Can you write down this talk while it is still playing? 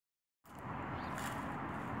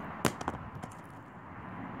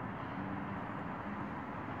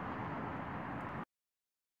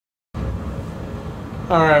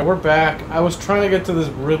Alright, we're back. I was trying to get to this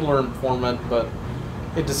Riddler informant, but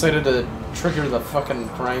it decided to trigger the fucking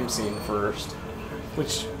crime scene first.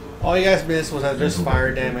 Which... all you guys missed was that there's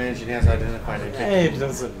fire damage and he has identified it. It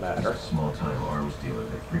doesn't matter. A small-time arms dealer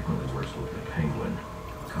that frequently works with the Penguin.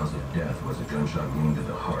 Cause of death was a gunshot wound to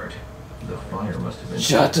the heart. The fire must have been...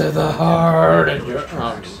 shot to the heart and you're...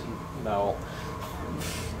 no.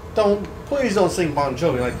 Please don't sing Bon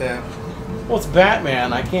Jovi like that. Well, it's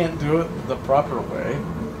Batman. I can't do it the proper way.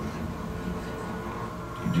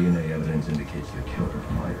 DNA evidence indicates the killer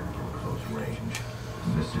fired from close range.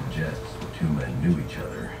 This suggests the two men knew each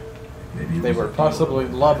other. Maybe They were possibly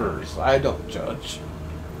lovers. I don't judge.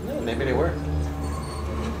 Yeah, maybe they were.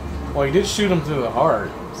 Well, he did shoot him through the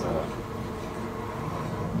heart, so...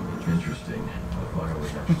 interesting. The fire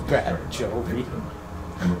was actually Bad started by the Jovi. victim.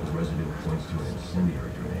 Chemical residue points to an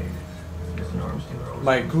incendiary grenade. It's an arms dealer.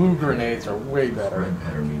 My glue grenades are way better. Red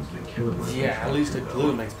pattern means the killer was... Yeah, at least the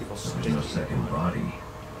glue makes people There's sticky. no second body.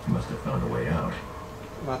 He must have found a way out.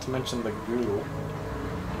 Not to mention the goo.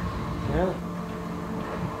 Yeah.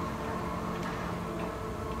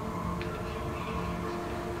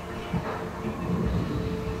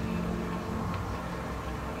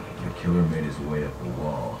 The killer made his way up the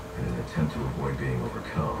wall in an attempt to avoid being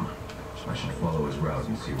overcome. I should follow his route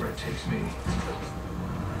and see where it takes me.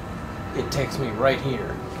 It takes me right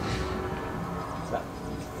here.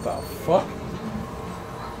 The fuck?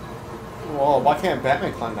 Whoa, why can't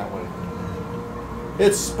Batman climb that way?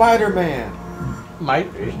 It's Spider-Man!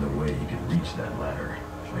 Might be. There's no way he could reach that ladder.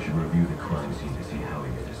 I should review the crime scene to see how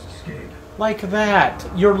he made his escape. Like that.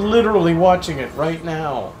 You're literally watching it right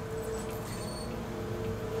now.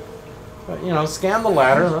 But, you know, scan the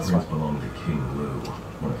ladder, that's These fine. belong to King Lou,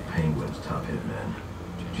 one of Penguin's top hitmen.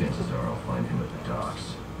 Chances are I'll find him at the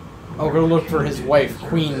docks. I'll go look for his wife,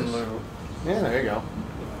 Queen Lou. Yeah, there you go.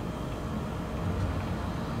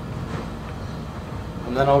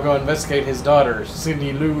 And then I'll go investigate his daughter,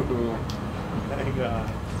 Cindy Lou, who... Thank God.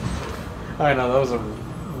 I know, that was a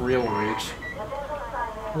real reach.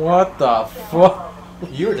 What the fuck?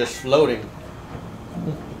 You were just floating.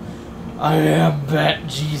 I am Bat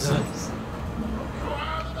Jesus.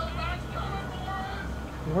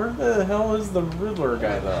 Where the hell is the Riddler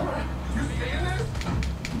guy, though?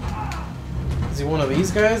 Is he one of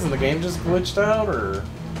these guys and the game just glitched out, or...?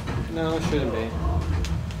 No, it shouldn't be.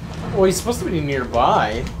 Well, he's supposed to be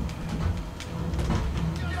nearby.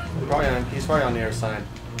 He's probably on the other side.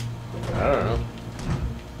 I don't know.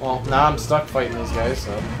 Well, now I'm stuck fighting these guys,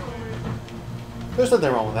 so... There's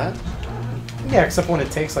nothing wrong with that. Yeah, except when it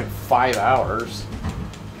takes like 5 hours.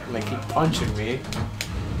 And they keep punching me.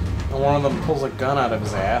 And one of them pulls a gun out of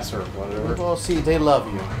his ass or whatever. Well, see, they love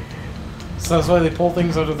you. So that's why they pull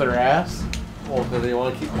things out of their ass? Well, because they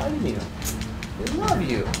want to keep fighting you. They love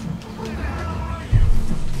you.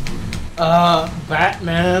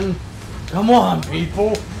 Batman. Come on,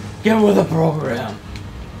 people. Get with the program.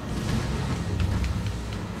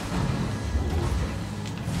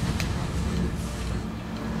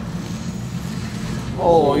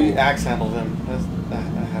 Oh, he axe handled him. That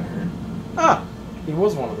had hurt. Ah, he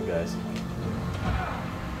was one of the guys.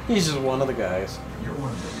 He's just one of the guys. You're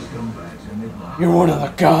one of the scumbags and they lie. You're one of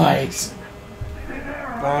the guys.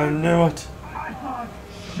 I knew it.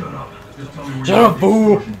 Shut up. Just tell me where Shut you up, get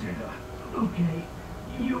fool. the data. Okay,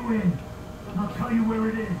 you win. I'll tell you where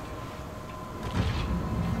it is.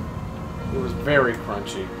 It was very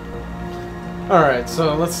crunchy. Alright,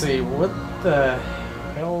 so let's see. What the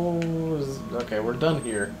hell is... Okay, we're done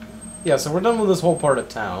here. Yeah, so we're done with this whole part of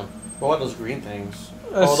town. Well, what are those green things?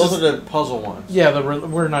 That's Oh, those just- are the puzzle ones. Yeah,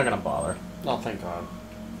 we're not going to bother. Oh, thank God.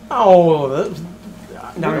 Oh,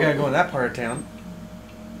 Now we gotta go in that part of town.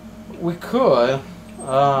 We could.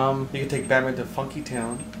 You can take Batman to Funky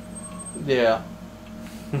Town. Yeah.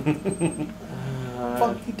 Funky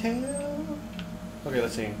Town. Okay,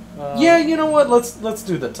 let's see. Yeah, you know what? Let's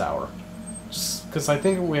do the tower. Just because I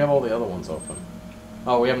think we have all the other ones open.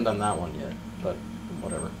 Oh, we haven't done that one yet, but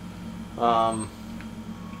whatever. What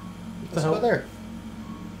the Let's hell? go there.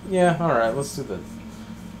 Yeah, all right. Let's do the.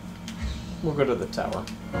 We'll go to the tower.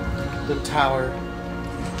 The tower.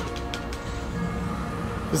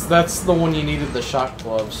 Because that's the one you needed the shock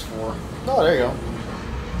gloves for. Oh, there you go.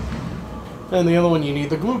 And the other one you need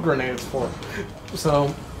the glue grenades for.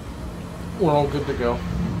 So, we're all good to go.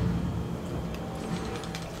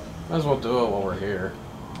 Might as well do it while we're here.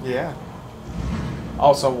 Yeah.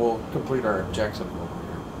 Also, we'll complete our objective while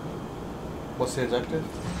we're here. What's the objective?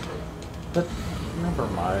 But, never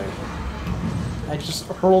mind. I just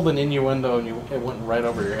hurled an innuendo and it went right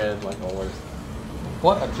over your head, like always.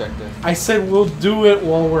 What objective? I said we'll do it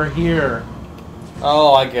while we're here.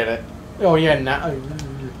 Oh, I get it. Oh yeah, now.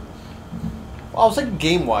 Well, I was thinking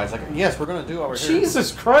game-wise. Like, yes, we're gonna do over here.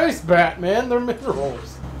 Jesus Christ, Batman! They're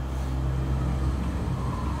minerals.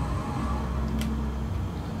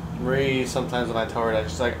 Marie, sometimes when I tell her that,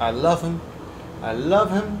 she's like, I love him. I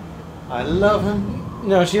love him. I love him.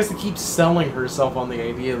 No, she has to keep selling herself on the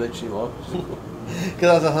idea that she loves you.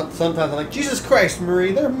 Because sometimes I'm like, Jesus Christ,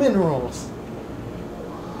 Marie, they're minerals.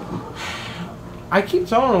 I keep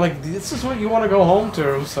telling her, like, this is what you want to go home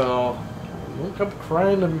to, so don't come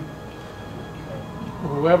crying to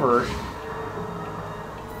whoever.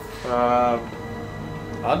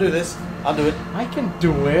 I'll do this. I'll do it. I can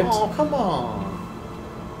do it. Oh, come on.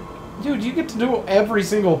 Dude, you get to do every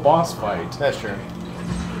single boss fight. That's true.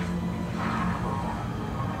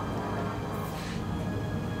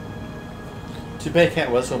 Too bad I can't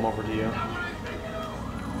whistle him over to you.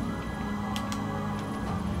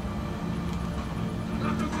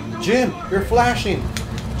 Jim, you're flashing.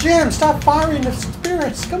 Jim, stop firing the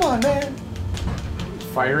spirits. Come on, man.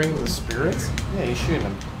 Firing the spirits? Yeah, he's shooting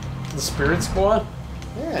them. The spirit squad?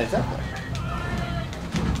 Yeah, exactly.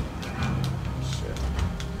 Shit.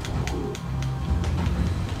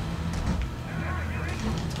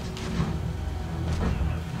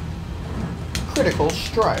 Critical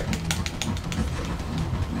strike.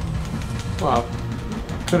 Well,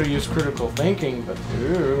 could have used critical thinking, but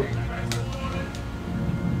ooh.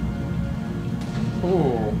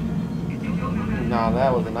 Ooh. Nah,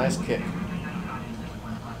 that was a nice kick.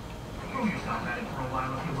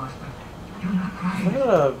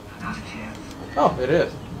 Oh, it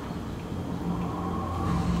is.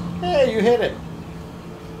 Hey, you hit it.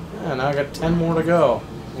 Yeah, now I got 10 more to go.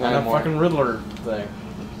 And Nine a more. fucking Riddler thing.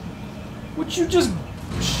 Would you just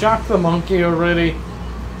shock the monkey already?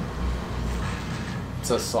 It's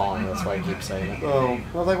a song, that's why I keep saying it. Oh,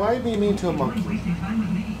 I was like, why are you being mean to a monkey?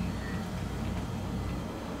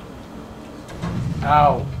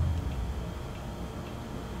 Ow.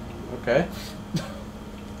 Okay.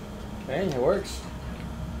 Hey, it works.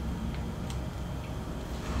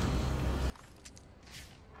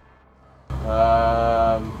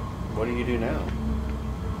 What do you do now?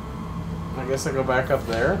 I guess I go back up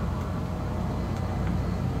there.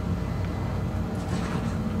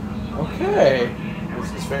 Okay.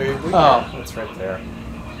 This is very weird. Oh, it's right there.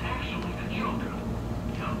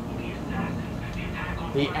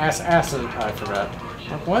 The assassin. I forgot.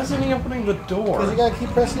 Like, why isn't he opening the door? Because you gotta keep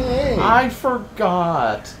pressing A. I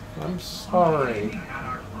forgot. I'm sorry.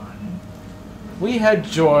 We had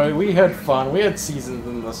joy, we had fun, we had seasons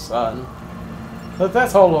in the sun. But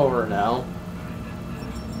that's all over now.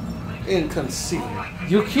 Inconceivable.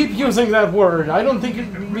 You keep using that word. I don't think it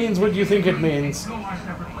means what you think it means.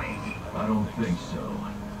 I don't think so.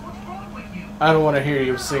 I don't want to hear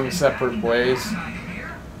you sing Separate Ways.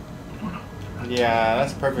 Yeah,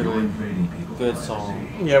 that's perfectly You're invading people's good privacy. song.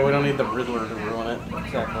 Yeah, we don't need the Riddler to ruin it.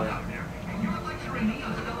 Exactly.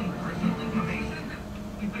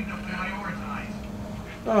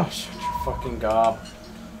 Oh, shut your fucking gob.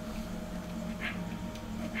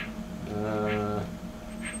 The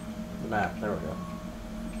map, there we go.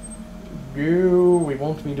 No, we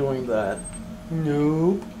won't be doing that.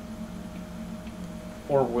 Nope.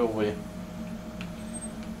 Or will we?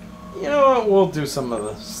 You know what, we'll do some of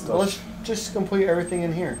the stuff. Well, let's just complete everything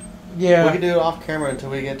in here. Yeah. We can do it off camera until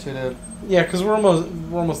we get to the... Yeah, because we're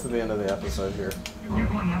almost at the end of the episode here.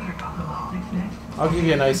 I'll give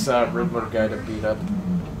you a nice Riddler guy to beat up.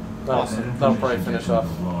 That'll probably finish off.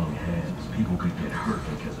 Long hands. People could get hurt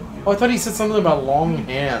because of you. Oh, I thought he said something about long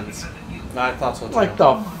hands. No, I thought so too. Like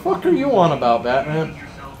the fuck are you on about, Batman?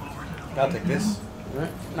 I'll take this.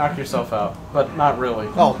 Knock yourself out, but not really.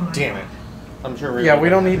 Oh, damn it. I'm sure we're... Yeah, we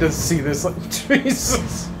don't need to see this. Like,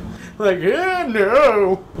 Jesus. Like, yeah,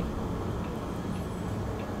 no.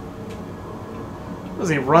 Was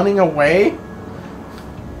he running away?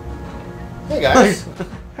 Hey, guys.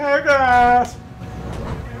 Hey guys!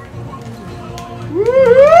 Woo!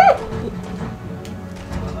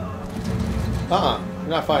 You're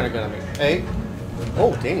not firing a gun at me. Hey.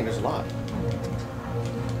 Oh, dang, there's a lot.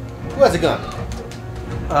 Who has a gun?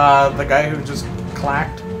 The guy who just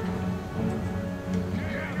clacked.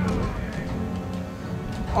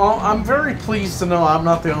 Oh, I'm very pleased to know I'm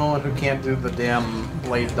not the only one who can't do the damn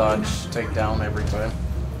blade dodge takedown every time.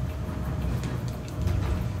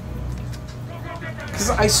 Because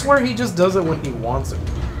I swear he just does it when he wants it.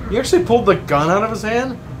 He actually pulled the gun out of his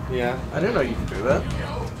hand? Yeah. I didn't know you could do that.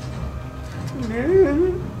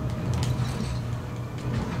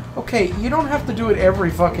 Okay, you don't have to do it every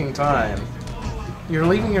fucking time. You're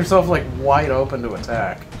leaving yourself, like, wide open to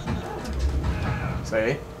attack.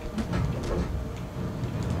 See?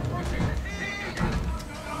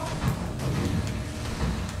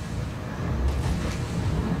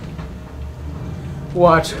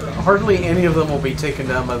 Watch, hardly any of them will be taken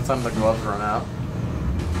down by the time the gloves run out.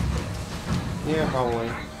 Yeah, probably.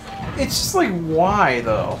 It's just like, why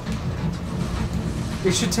though?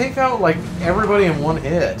 They should take out like everybody in one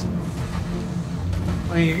hit.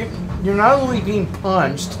 I mean, you're not only being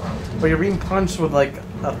punched, but you're being punched with like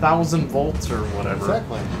 1,000 volts or whatever.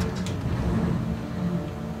 Exactly.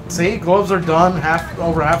 See, gloves are done.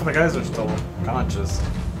 Over half of the guys are still conscious.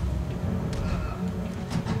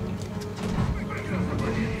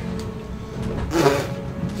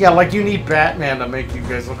 Yeah, like you need Batman to make you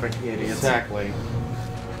guys look like idiots. Exactly.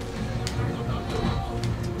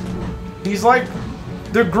 He's like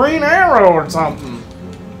the Green Arrow or something.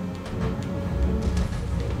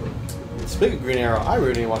 Speaking of Green Arrow, I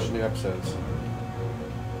really watched the new episodes.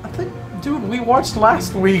 I think, dude, we watched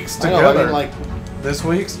last week's I together. know, I mean, like, this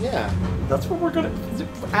week's? yeah. That's what we're gonna.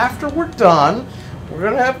 After we're done, we're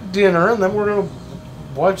gonna have dinner and then we're gonna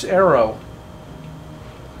watch Arrow.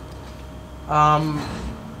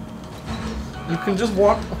 You can just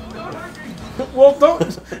walk. Well,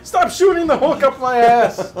 don't stop shooting the hook up my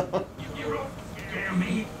ass.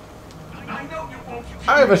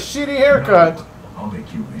 I have a shitty haircut. I'll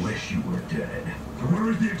make you wish you were dead.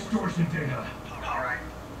 Where is the extortion data?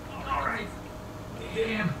 Alright.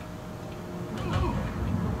 Damn.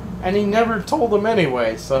 And he never told them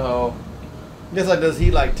anyway, so. Just like, does he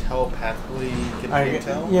like telepathically get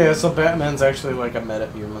intel? Yeah, so Batman's actually like a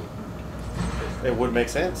metahuman. It would make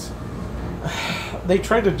sense. They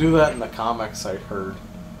tried to do that in the comics, I heard.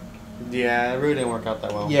 Yeah, it really didn't work out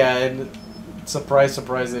that well. Yeah, and surprise,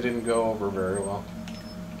 surprise, they didn't go over very well.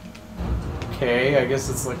 Okay, I guess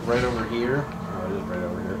it's like right over here. Oh, it is right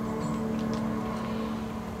over here.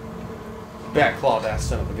 Bat clawed ass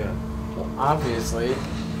son of a gun. Well, obviously.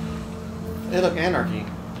 Hey, look, anarchy.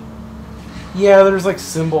 Yeah, there's like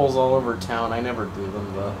symbols all over town. I never do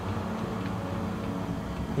them though.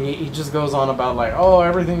 He just goes on about like, oh,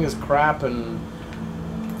 everything is crap and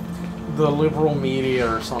the liberal media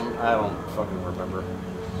or something. I don't fucking remember.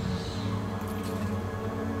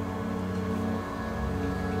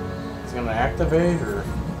 It's gonna activate or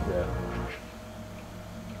yeah.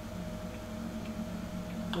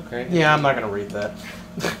 Okay. Yeah, I'm not gonna read that.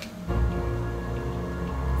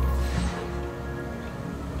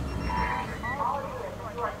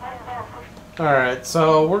 Alright,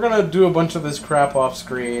 so we're gonna do a bunch of this crap off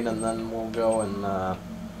screen and then we'll go and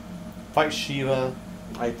Fight Shiva.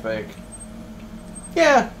 I think.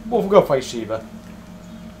 Yeah, we'll go fight Shiva.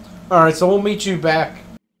 Alright, so we'll meet you back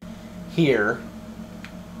here.